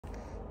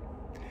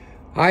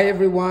Hi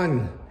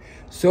everyone.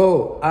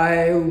 So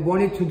I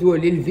wanted to do a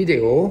little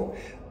video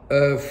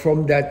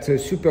from that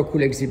super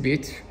cool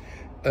exhibit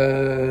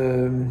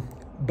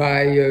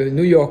by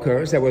New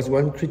Yorkers. That was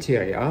one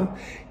criteria,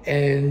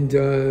 and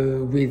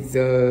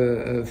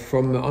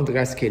from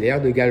Grasse,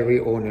 the gallery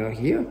owner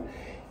here,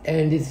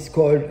 and it's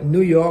called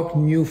New York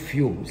New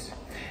FUMES.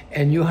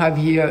 And you have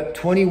here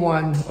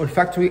 21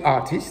 olfactory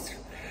artists.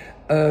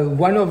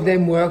 One of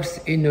them works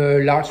in a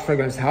large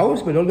fragrance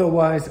house, but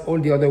otherwise all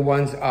the other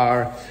ones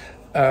are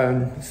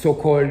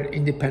so-called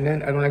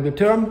independent. I don't like the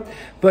term,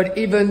 but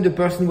even the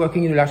person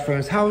working in a large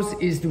fragrance house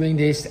is doing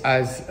this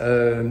as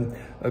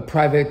a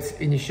private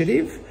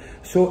initiative.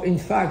 So in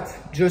fact,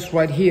 just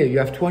right here, you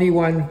have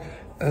 21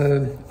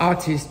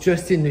 artists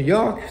just in New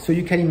York. So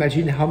you can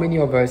imagine how many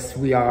of us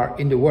we are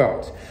in the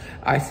world.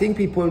 I think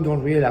people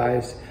don't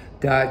realize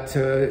that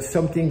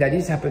something that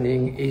is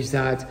happening is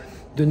that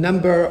the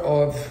number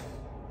of,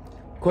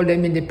 call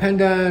them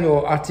independent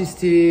or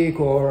artistic,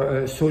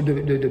 or so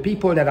the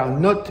people that are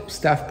not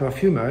staff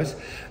perfumers,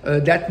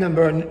 that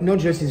number not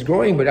just is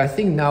growing, but I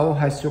think now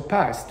has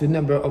surpassed the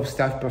number of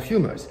staff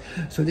perfumers.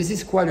 So this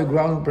is quite a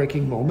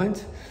groundbreaking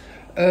moment.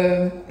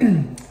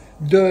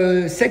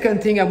 The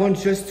second thing I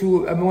want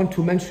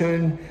to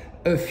mention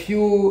a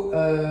few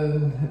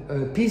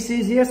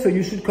pieces here. So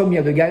you should come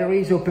here. The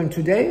gallery is open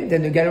today.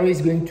 Then the gallery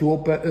is going to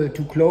open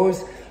to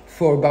close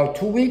for about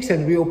 2 weeks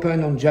and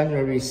reopen on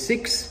January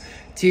 6th.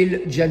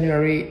 Till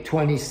January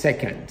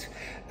 22nd.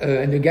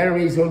 And the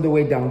gallery is all the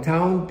way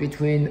downtown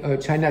between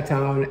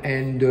Chinatown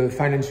and the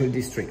financial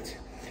district.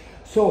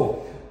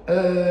 So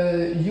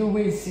you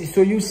will see,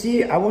 you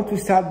see, I want to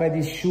start by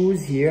these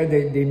shoes here.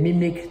 They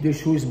mimic the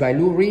shoes by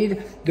Lou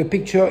Reed. The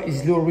picture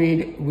is Lou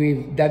Reed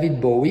with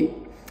David Bowie.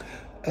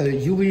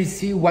 You will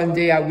see one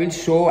day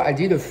I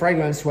did a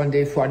fragrance one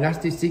day for an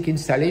artistic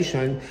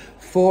installation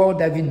for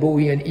David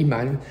Bowie and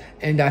Iman,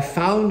 and I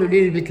found a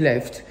little bit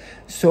left.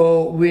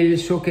 So we'll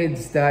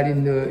showcase that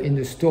in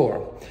the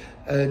store.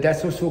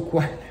 That's also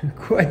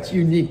quite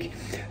unique.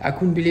 I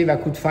couldn't believe I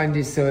could find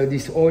this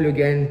oil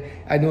again.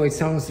 I know it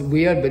sounds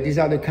weird, but these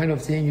are the kind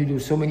of thing you do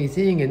so many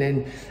things and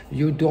then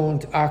you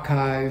don't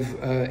archive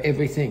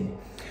everything.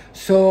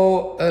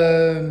 So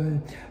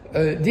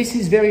this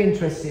is very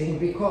interesting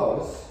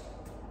because,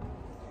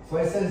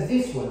 for instance,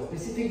 this one,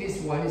 specifically this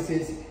one, it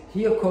says,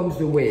 "Here comes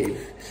the wave."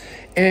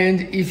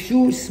 And if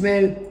you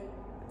smell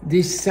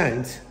this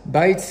scent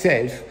by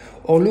itself,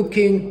 or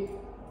looking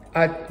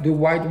at the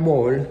white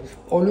wall,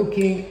 or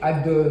looking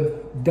at the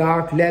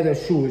dark leather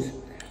shoes,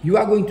 you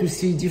are going to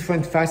see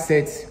different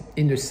facets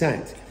in the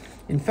scent.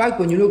 In fact,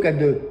 when you look at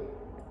the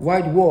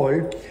white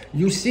wall,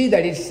 you see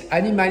that it's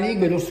animalic,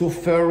 but also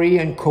furry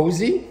and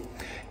cozy.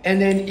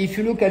 And then if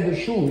you look at the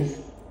shoes,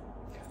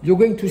 you're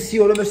going to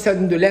see all of a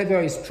sudden the leather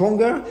is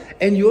stronger,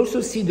 and you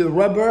also see the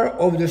rubber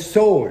of the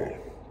soles.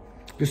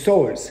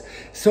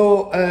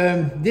 So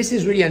this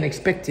is really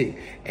unexpected.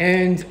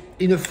 And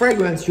in a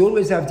fragrance, you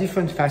always have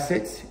different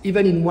facets.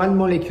 Even in one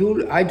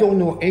molecule, I don't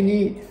know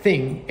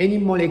anything, any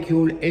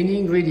molecule, any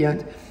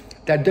ingredient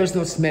that does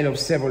not smell of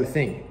several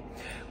things.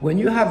 When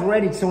you have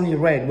red, it's only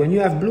red. When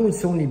you have blue,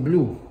 it's only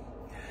blue.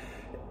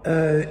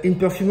 In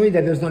perfumery,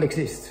 that does not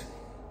exist.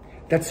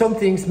 That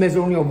something smells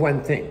only of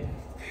one thing.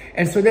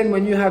 And so then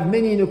when you have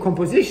many in a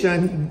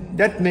composition,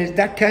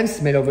 that can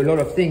smell of a lot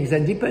of things.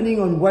 And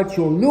depending on what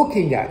you're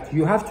looking at,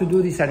 you have to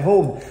do this at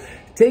home.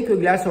 Take a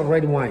glass of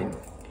red wine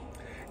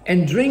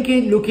and drink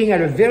it looking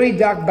at a very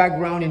dark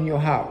background in your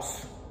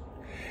house.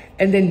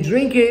 And then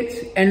drink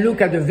it and look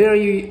at a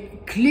very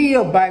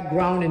clear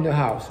background in the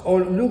house.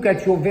 Or look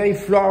at your very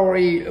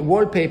flowery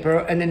wallpaper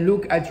and then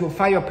look at your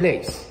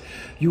fireplace.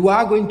 You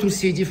are going to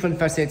see different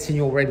facets in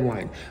your red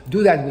wine.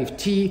 Do that with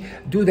tea,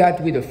 do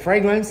that with a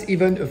fragrance,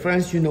 even a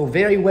fragrance you know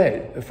very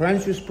well, a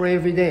fragrance you spray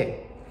every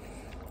day.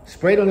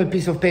 Spray it on a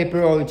piece of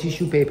paper or a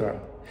tissue paper.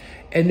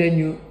 And then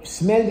you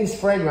smell this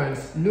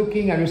fragrance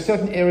looking at a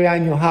certain area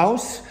in your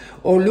house,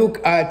 or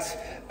look at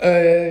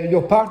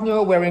your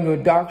partner wearing a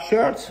dark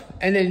shirt,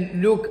 and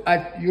then look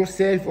at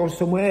yourself or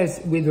somewhere else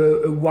with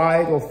a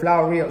white or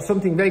flowery or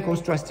something very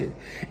contrasted.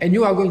 And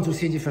you are going to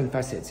see different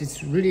facets.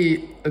 It's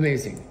really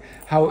amazing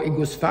how it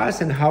goes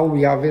fast and how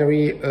we are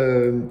very,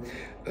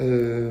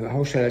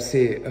 how shall I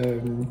say,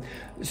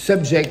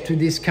 subject to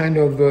this kind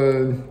of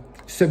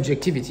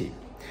subjectivity.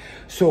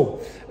 So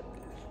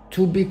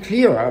to be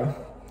clearer,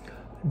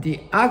 the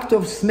act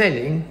of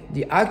smelling,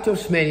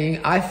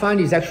 I find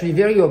is actually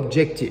very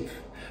objective.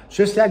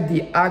 Just like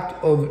the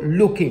act of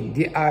looking,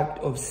 the act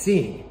of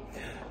seeing.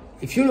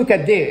 If you look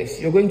at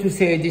this, you're going to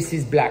say this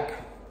is black.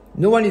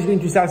 No one is going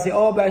to start saying,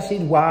 oh, but I see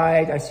it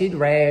white, I see it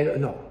red.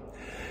 No,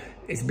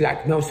 it's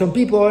black. Now, some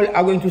people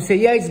are going to say,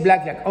 yeah, it's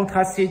black like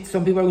anthracite.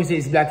 Some people are going to say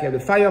it's black like the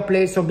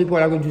fireplace. Some people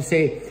are going to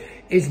say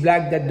it's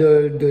black that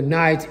the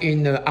night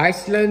in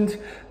Iceland,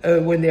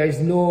 when there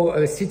is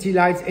no city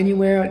lights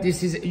anywhere.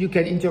 This is, you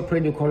can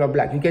interpret the color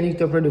black. You can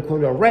interpret the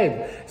color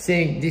red,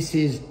 saying this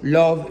is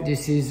love,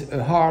 this is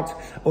a heart,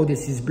 or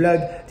this is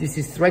blood, this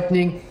is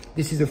threatening,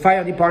 this is the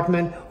fire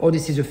department, or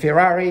this is a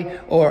Ferrari,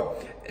 or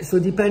So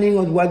depending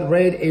on what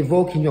red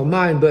evoke in your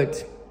mind,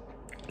 but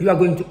you are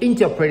going to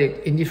interpret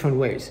it in different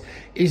ways.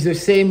 It's the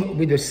same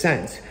with the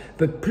scent.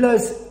 But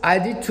plus,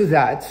 added to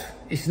that,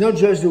 it's not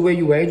just the way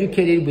you were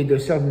educated with a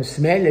certain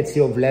smell, let's say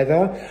of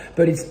leather,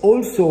 but it's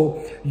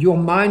also your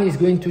mind is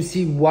going to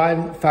see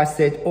one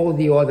facet or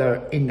the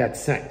other in that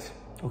scent.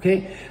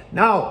 Okay?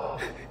 Now,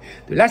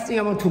 the last thing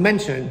I want to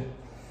mention,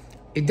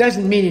 it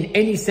doesn't mean in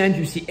any scent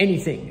you see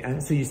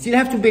anything. So you still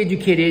have to be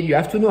educated, you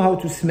have to know how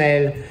to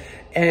smell,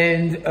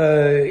 and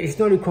it's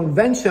not a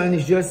convention,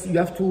 it's just you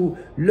have to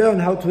learn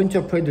how to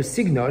interpret the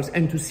signals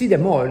and to see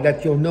them all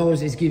that your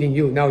nose is giving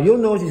you. Now, your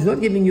nose is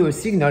not giving you a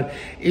signal.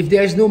 If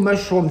there's no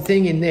mushroom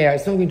thing in there,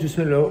 it's not going to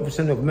smell a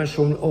scent of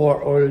mushroom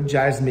or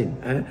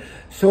jasmine.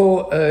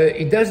 So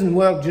it doesn't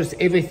work just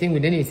everything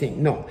with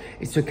anything. No,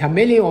 it's a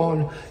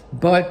chameleon,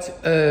 but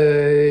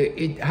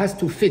it has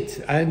to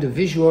fit, and the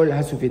visual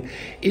has to fit.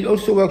 It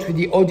also works with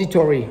the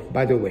auditory,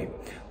 by the way,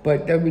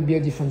 but that will be a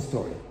different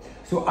story.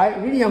 So I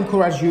really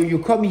encourage you, you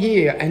come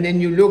here and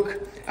then you look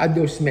at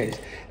those smells.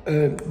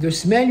 The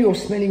smell you're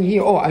smelling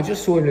here, oh, I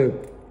just saw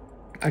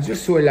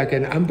like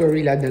an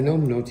ambery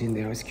ladanum note in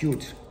there, it's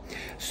cute.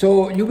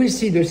 So you will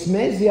see the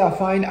smells they are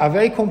fine, are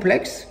very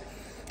complex.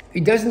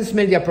 It doesn't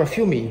smell they're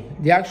perfumey.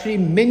 They actually,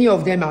 many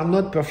of them are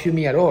not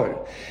perfumey at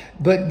all,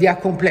 but they are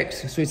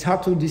complex, so it's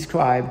hard to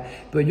describe,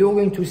 but you're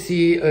going to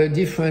see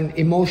different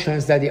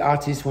emotions that the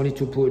artist wanted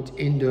to put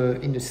in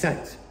the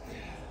scent.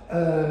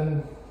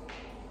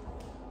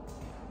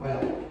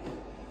 Well,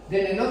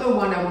 then another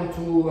one I want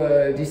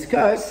to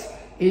discuss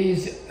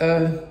is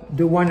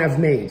the one I've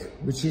made,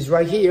 which is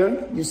right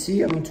here. You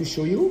see, I'm going to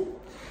show you.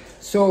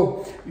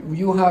 So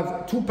you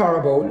have two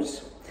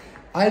paraboles.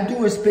 I'll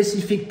do a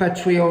specific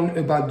Patreon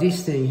about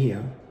this thing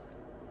here.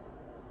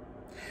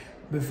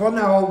 But for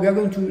now, we are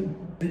going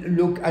to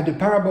look at the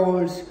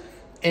paraboles,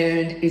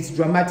 and it's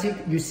dramatic.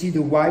 You see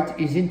the white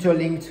is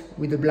interlinked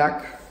with the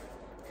black,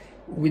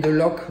 with the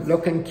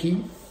lock and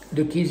key.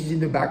 The key is in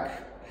the back.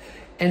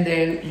 And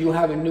then you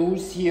have a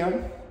nose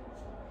here,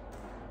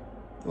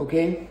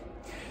 okay?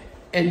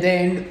 And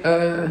then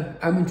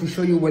I'm going to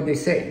show you what they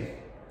say.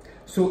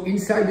 So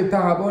inside the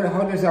parabole,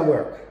 how does that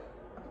work?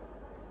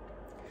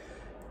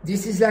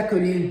 This is like a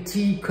little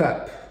tea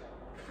cup.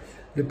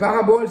 The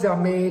paraboles are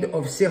made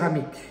of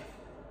ceramic.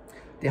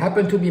 They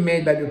happen to be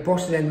made by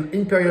the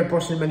Imperial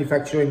Porcelain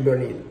Manufacturer in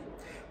Berlin.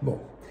 Bon.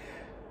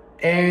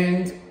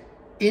 And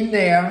in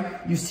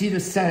there, you see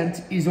the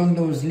scent is on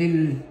those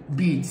little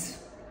beads.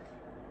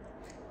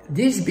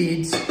 These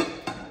beads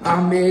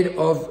are made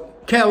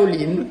of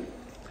kaolin.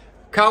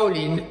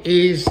 Kaolin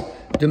is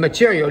the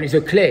material, is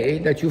a clay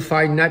that you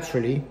find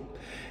naturally.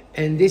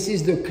 And this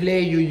is the clay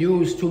you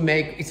use to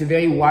make, it's a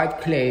very white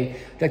clay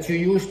that you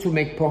use to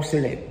make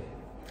porcelain.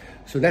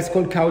 So that's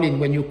called kaolin.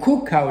 When you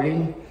cook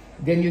kaolin,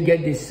 then you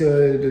get this,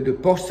 the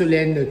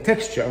porcelain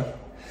texture,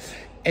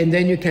 and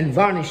then you can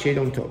varnish it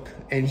on top.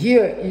 And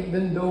here,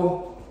 even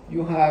though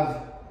you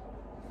have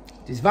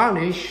this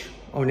varnish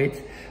on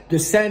it, the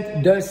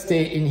scent does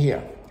stay in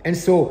here. And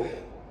so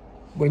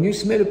when you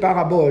smell a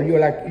parabole, you're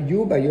like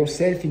you by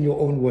yourself in your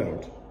own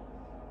world.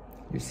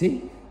 You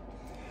see?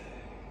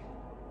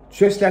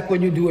 Just like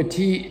when you do a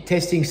tea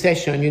tasting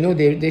session, you know,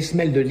 they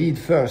smell the lead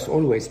first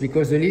always,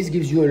 because the lead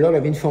gives you a lot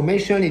of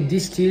information. It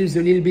distills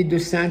a little bit the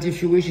scent,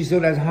 if you wish. It's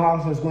not as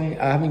harsh as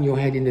having your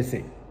head in the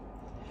thing.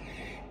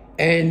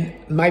 And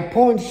my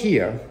point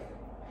here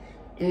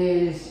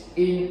is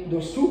in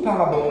those two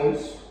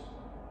paraboles,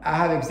 I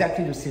have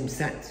exactly the same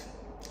scent.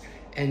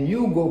 And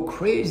you go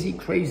crazy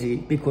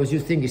because you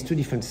think it's two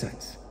different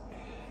scents.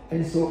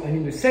 And so, and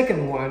in the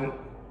second one,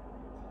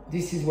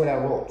 this is what I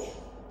wrote.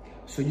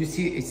 So you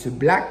see, it's a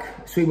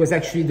black. So it was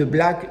actually the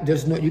black,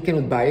 you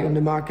cannot buy it on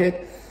the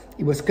market.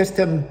 It was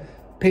custom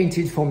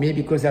painted for me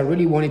because I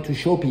really wanted to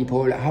show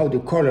people how the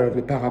color of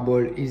the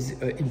parabole is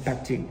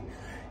impacting.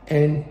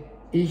 And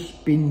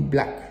Ich bin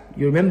black.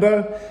 You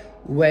remember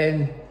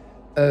when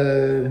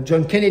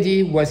John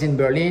Kennedy was in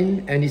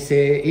Berlin and he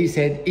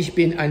said, Ich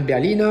bin ein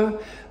Berliner.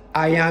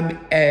 I am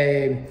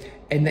an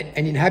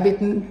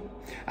inhabitant,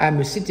 I'm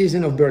a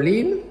citizen of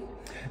Berlin,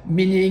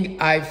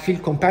 meaning I feel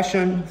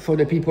compassion for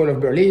the people of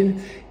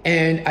Berlin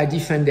and I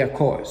defend their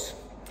cause.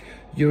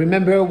 You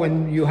remember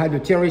when you had the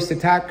terrorist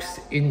attacks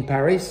in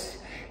Paris,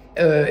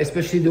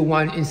 especially the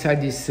one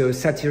inside this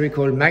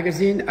satirical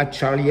magazine at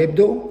Charlie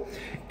Hebdo,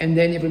 and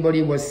then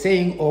everybody was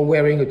saying or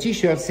wearing a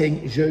t-shirt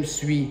saying, Je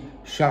suis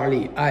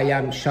Charlie, I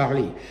am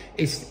Charlie.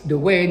 It's the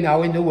way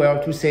now in the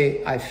world to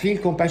say, I feel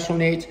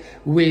compassionate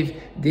with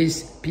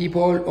these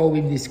people or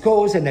with this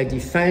cause and I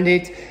defend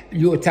it.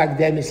 You attack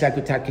them, it's like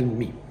attacking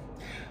me.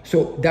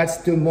 So that's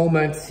the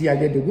moment, see, I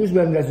get the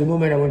goosebumps, that's the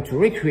moment I want to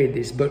recreate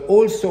this, but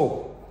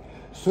also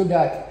so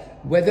that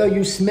whether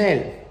you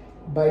smell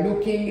by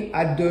looking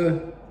at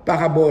the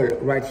parabole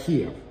right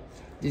here,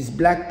 this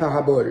black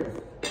parabole,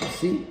 you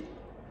see,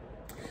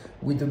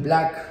 with the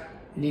black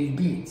little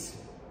beads,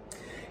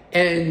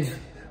 and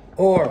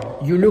or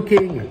you're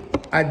looking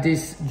at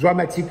this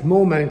dramatic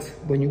moment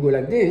when you go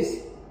like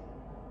this,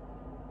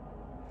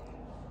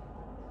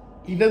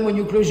 even when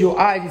you close your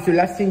eyes, it's the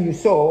last thing you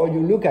saw, or you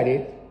look at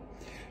it,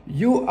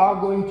 you are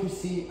going to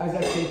see, as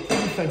I said, 2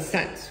 different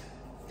scents.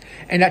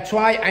 And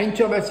I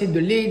introverted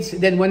the leads,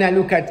 then when I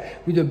look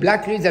at, with the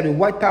black leads at a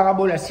white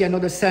parabole, I see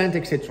another scent,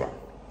 etc.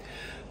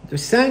 The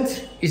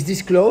scent is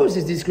disclosed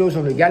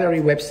on the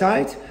gallery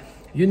website.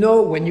 You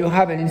know, when you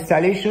have an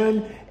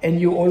installation and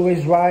you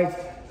always write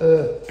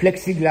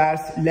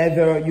plexiglass,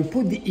 leather, you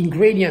put the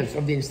ingredients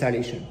of the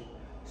installation.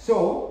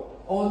 So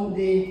on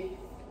the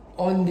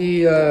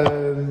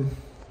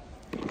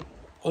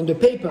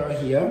paper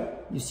here,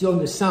 you see on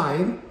the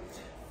sign,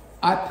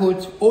 I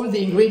put all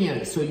the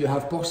ingredients. So you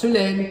have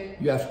porcelain,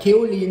 you have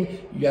kaolin,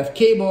 you have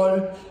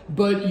cable,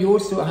 but you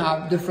also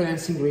have the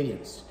fragrance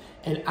ingredients.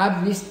 And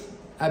I've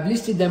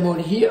listed them all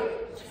here,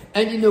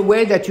 and in a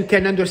way that you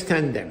can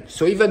understand them.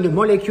 So even the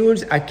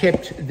molecules, I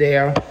kept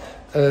their,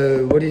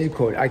 what is it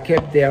called? I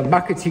kept their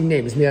marketing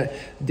names,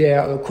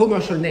 their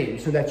commercial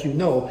names, so that you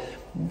know,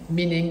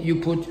 meaning you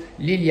put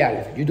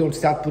lilial, you don't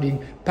start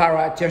putting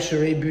para,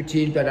 tertiary,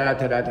 butyl, da da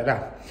da da da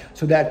da,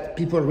 so that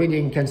people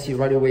reading can see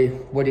right away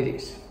what it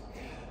is.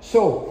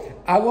 So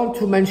I want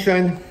to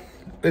mention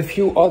a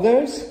few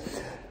others.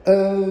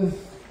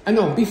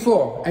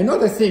 Before,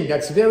 another thing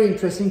that's very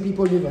interesting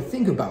people never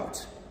think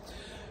about.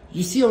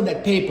 You see on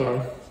that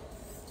paper,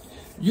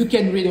 you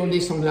can read all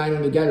this online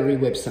on the gallery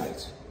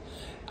website.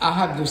 I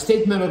have the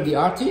statement of the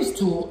artist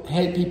to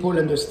help people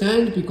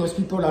understand, because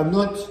people are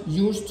not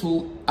used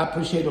to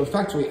appreciate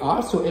olfactory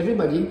art, so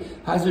everybody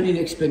has a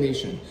little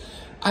explanation.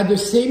 At the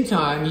same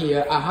time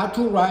here, I had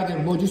to write a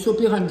modus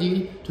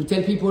operandi to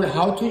tell people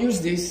how to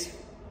use this,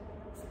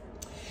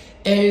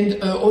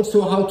 and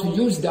also how to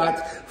use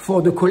that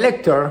for the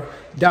collector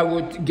that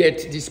would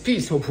get this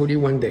piece hopefully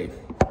one day.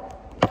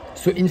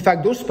 So in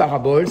fact, those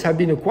paraboles have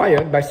been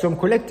acquired by some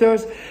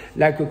collectors,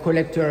 like a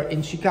collector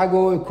in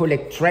Chicago, a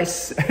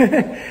collectress,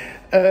 a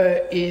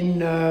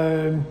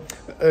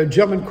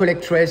German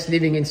collectress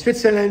living in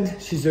Switzerland.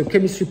 She's a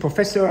chemistry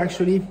professor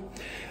actually,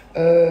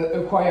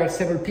 acquired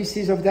several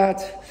pieces of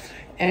that.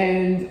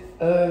 And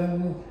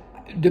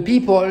the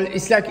people,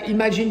 it's like,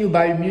 imagine you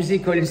buy a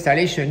musical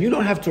installation. You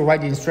don't have to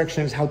write the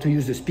instructions how to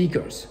use the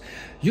speakers.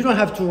 You don't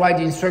have to write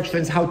the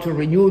instructions how to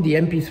renew the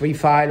MP3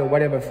 file or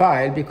whatever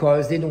file,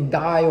 because they don't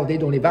die or they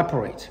don't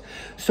evaporate.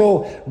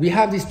 So we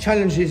have these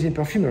challenges in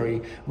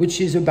perfumery, which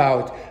is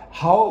about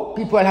how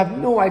people have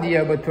no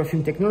idea about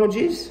perfume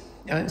technologies,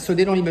 so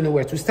they don't even know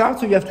where to start,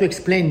 so you have to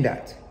explain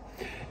that.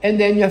 And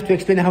then you have to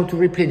explain how to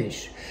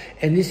replenish.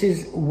 And this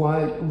is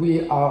why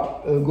we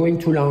are going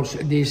to launch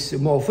this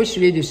more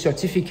officially, this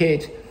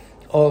certificate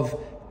of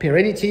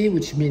perennity,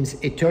 which means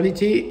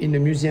eternity in the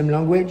museum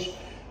language,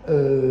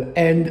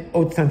 and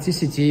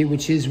authenticity,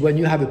 which is when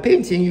you have a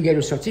painting, you get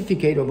a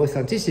certificate of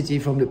authenticity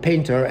from the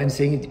painter and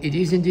saying it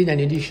is indeed an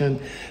edition.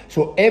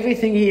 So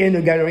everything here in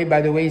the gallery,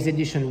 by the way, is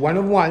edition 1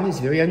 of 1. It's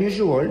very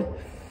unusual.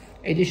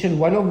 Edition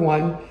 1 of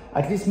 1.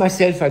 At least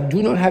myself, I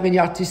do not have any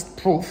artist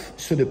proof.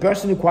 So the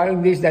person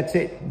acquiring this, that's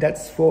it.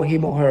 That's for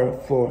him or her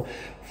for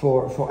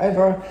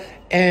forever.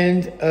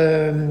 And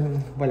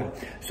voila.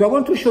 So I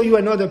want to show you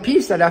another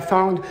piece that I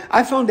found.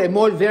 I found them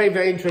all very,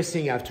 very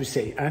interesting, I have to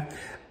say.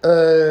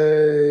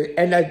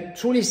 And I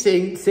truly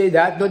say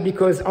that not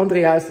because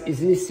Andreas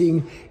is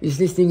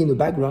listening in the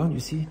background. You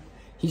see,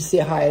 he say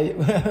hi.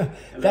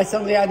 That's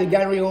Andreas, the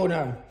gallery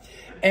owner.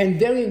 And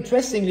very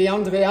interestingly,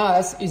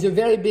 Andreas is a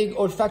very big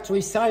olfactory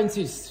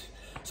scientist.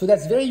 So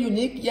that's very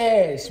unique.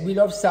 Yes, we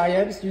love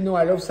science. You know,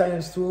 I love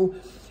science too.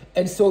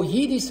 And so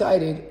he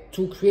decided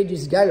to create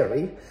this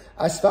gallery.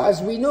 As far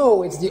as we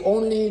know, it's the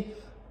only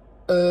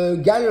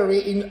art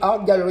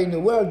gallery in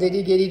the world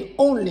dedicated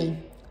only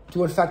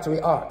to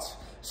olfactory art.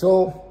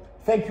 So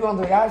thank you,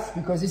 Andreas,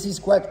 because this is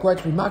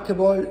quite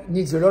remarkable. It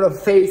needs a lot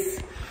of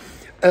faith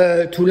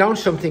to launch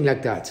something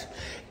like that.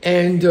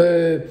 And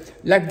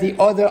like the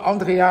other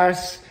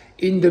Andreas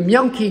in the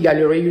Mianki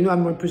Gallery, you know,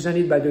 I'm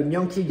represented by the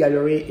Mianki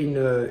Gallery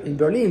in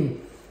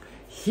Berlin.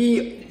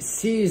 He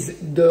sees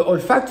the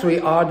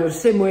olfactory art the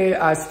same way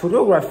as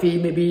photography.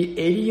 Maybe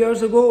 80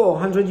 years ago or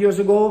 100 years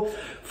ago,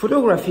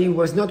 photography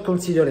was not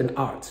considered an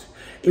art.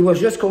 It was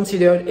just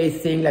considered a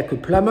thing like a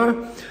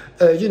plumber.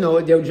 You know,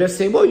 they'll just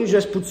say, well, you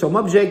just put some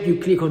object, you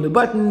click on the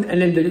button,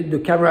 and then the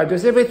camera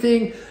does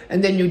everything,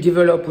 and then you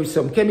develop with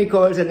some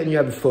chemicals, and then you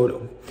have a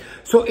photo.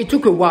 So it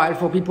took a while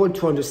for people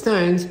to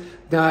understand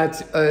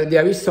that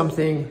there is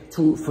something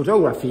to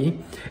photography,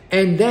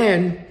 and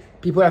then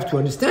people have to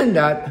understand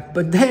that,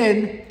 but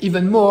then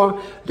even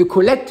more, the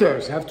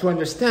collectors have to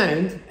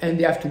understand, and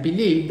they have to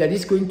believe that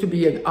it's going to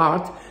be an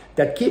art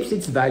that keeps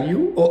its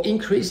value or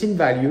increase in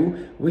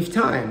value with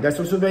time. That's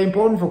also very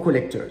important for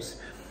collectors.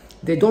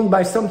 They don't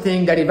buy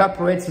something that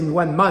evaporates in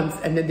 1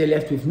 month and then they're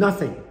left with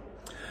nothing.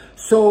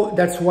 So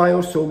that's why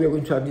also we're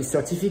going to have this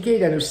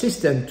certificate and a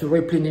system to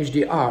replenish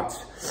the art.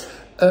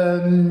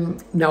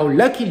 Now,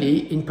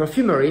 luckily, in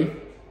perfumery,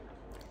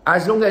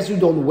 as long as you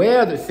don't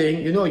wear the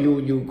thing, you know,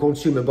 you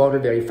consume a bottle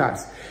very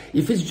fast.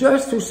 If it's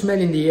just to smell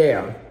in the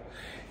air,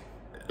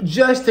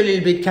 just a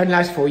little bit can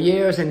last for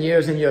years and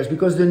years and years,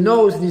 because the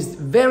nose needs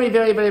very,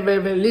 very, very, very,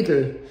 very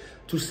little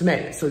to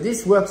smell. So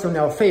this works on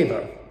our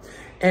favor.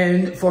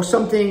 And for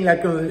something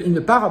like in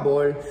the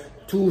parabole,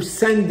 to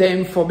send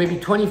them for maybe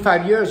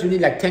 25 years, you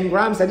need like 10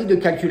 grams. I did the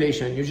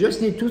calculation. You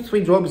just need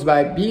 2-3 drops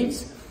by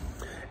beads.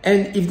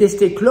 And if they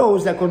stay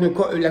closed, like on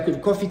a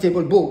coffee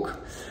table book,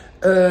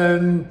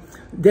 then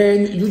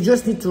you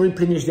just need to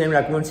replenish them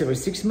like once every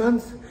 6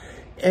 months.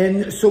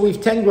 And so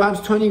with 10 grams,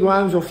 20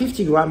 grams, or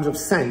 50 grams of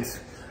scent,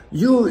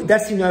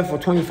 that's enough for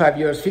 25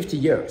 years, 50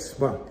 years.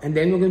 Well, and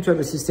then we're going to have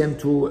a system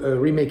to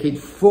remake it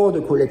for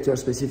the collector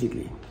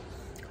specifically.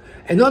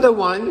 Another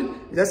one,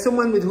 that's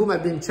someone with whom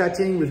I've been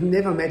chatting, we've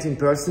never met in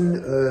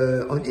person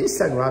on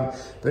Instagram,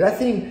 but I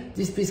think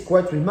this piece is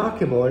quite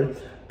remarkable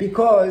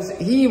because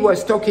he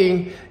was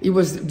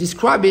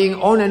describing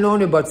on and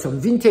on about some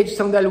vintage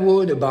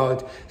sandalwood,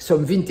 about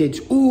some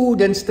vintage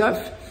oud and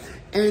stuff.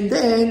 And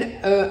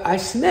then I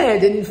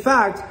smelled, and in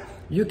fact,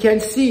 you can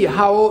see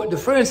how the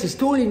fragrance is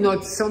totally not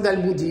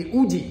sandalwoody,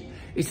 oudi.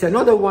 It's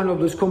another one of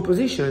those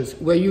compositions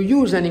where you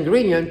use an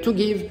ingredient to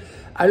give,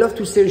 I love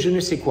to say je ne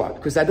sais quoi,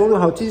 because I don't know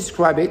how to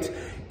describe it.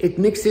 It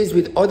mixes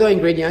with other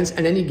ingredients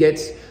and then it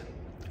gets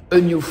a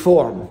new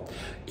form.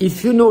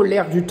 If you know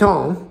l'air du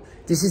temps,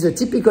 this is a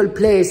typical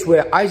place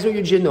where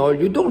isoeugenol,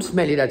 you don't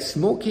smell it that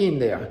smoky in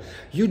there.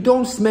 You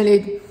don't smell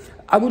it,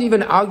 I would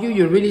even argue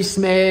you really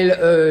smell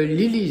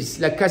lilies,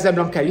 like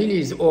Casablanca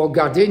lilies or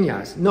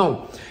gardenias.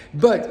 No,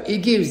 but it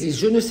gives this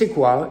je ne sais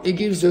quoi, it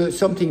gives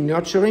something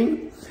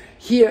nurturing.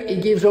 Here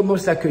it gives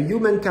almost like a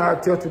human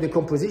character to the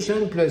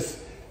composition, plus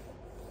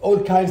all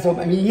kinds of,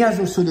 I mean, he has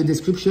also the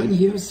description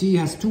here. See, he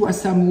has 2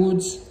 Assam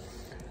woods,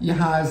 he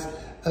has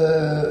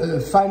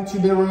fine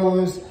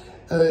tuberose,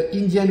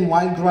 Indian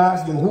wild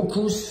grass, the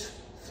rucus,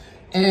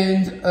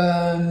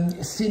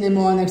 and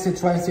cinnamon,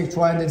 etc.,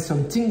 etc., and then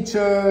some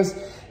tinctures,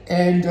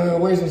 and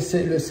where's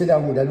the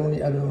cedarwood? I don't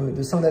know,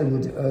 the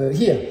sandalwood.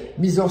 Here,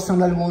 Mysore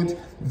sandalwood,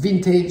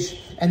 vintage,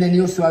 and then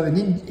you also have an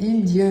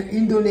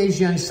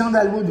Indonesian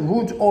sandalwood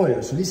root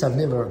oil. So this I've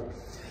never.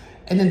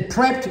 And then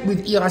prepped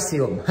with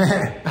iraceum.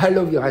 I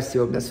love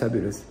iraceum, that's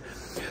fabulous.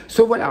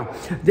 So voila.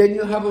 Then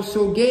you have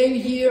also Gail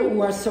here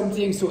who has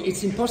something, so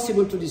it's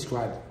impossible to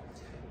describe.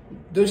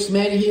 The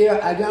smell here,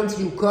 I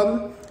guarantee you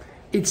come,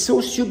 it's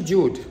so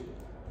subdued.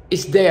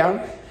 It's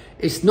there,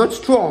 it's not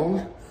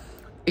strong,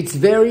 it's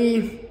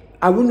very,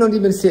 I would not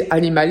even say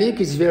animalic,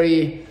 it's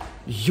very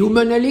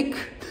humanalic.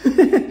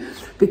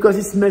 Because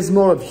it smells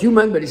more of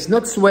human, but it's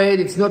not sweat,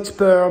 it's not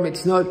sperm,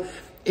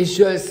 it's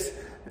just,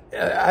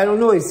 I don't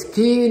know, it's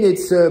clean,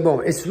 it's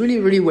really,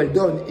 really well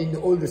done in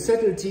all the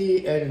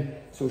subtlety, and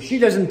so she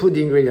doesn't put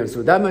the ingredients,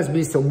 so that must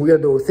be some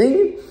weirdo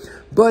thing,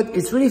 but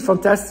it's really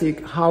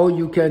fantastic how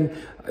you can,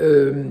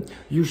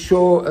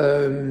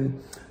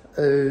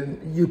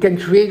 you can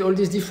create all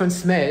these different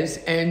smells,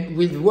 and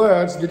with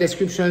words, the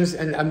descriptions,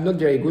 and I'm not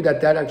very good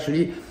at that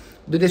actually,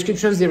 the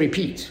descriptions they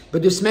repeat,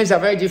 but the smells are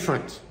very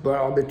different,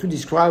 but to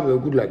describe,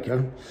 good luck,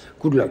 huh?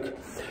 Good luck.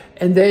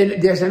 And then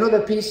there's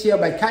another piece here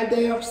by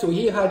Calder. So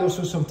he had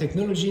also some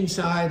technology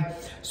inside.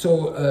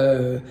 So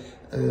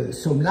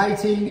some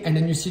lighting, and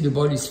then you see the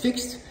bottle is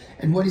fixed.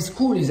 And what is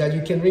cool is that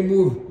you can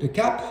remove the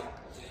cap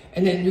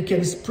and then you can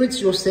spritz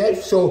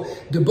yourself. So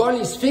the bottle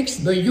is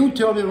fixed, but you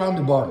turn around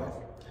the bottle.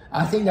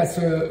 I think that's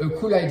a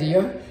cool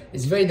idea.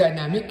 It's very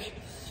dynamic.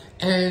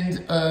 And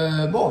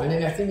and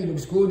then I think it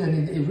looks good,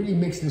 and it really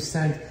makes the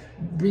scent,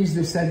 brings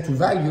the scent to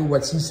value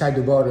what's inside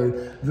the bottle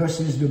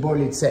versus the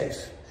bottle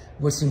itself.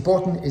 What's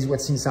important is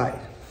what's inside.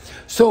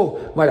 So,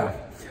 voila.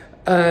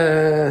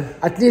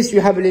 At least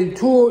you have a little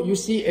tour. You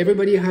see,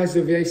 everybody has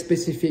a very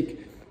specific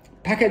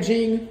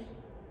packaging.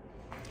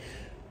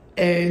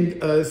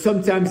 And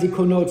sometimes it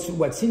connotes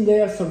what's in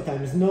there,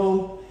 sometimes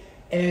no.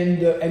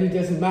 And it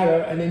doesn't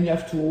matter. And then you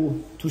have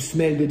to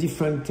smell the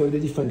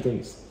different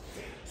things.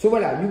 So,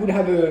 voila, you would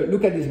have a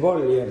look at this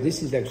bottle here.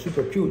 This is like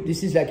super cute.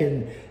 This is like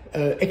an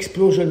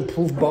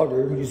explosion-proof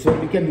bottle. So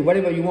you can do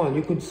whatever you want.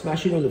 You could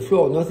smash it on the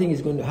floor. Nothing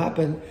is going to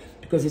happen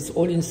because it's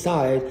all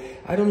inside.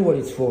 I don't know what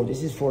it's for.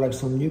 This is for like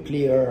some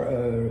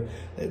nuclear,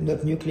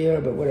 not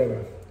nuclear, but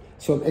whatever.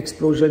 Some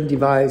explosion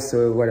device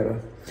or whatever.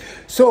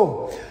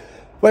 So,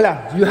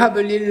 voila, you have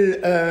a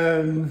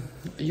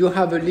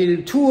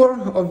little tour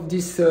of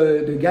this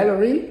the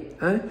gallery.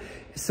 Huh?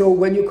 So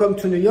when you come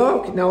to New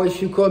York, now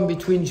if you come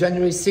between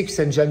January 6th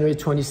and January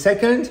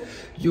 22nd,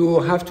 you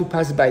have to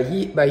pass by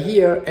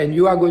here, and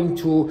you are going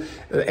to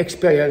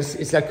experience,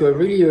 it's like a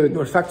really an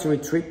olfactory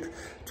trip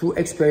to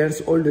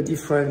experience all the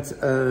different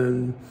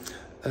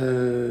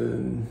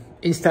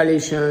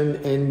installation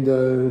and,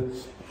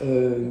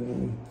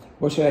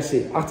 what shall I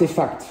say,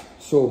 artifact.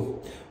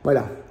 So,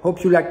 voila,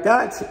 hope you like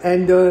that,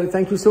 and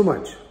thank you so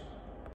much.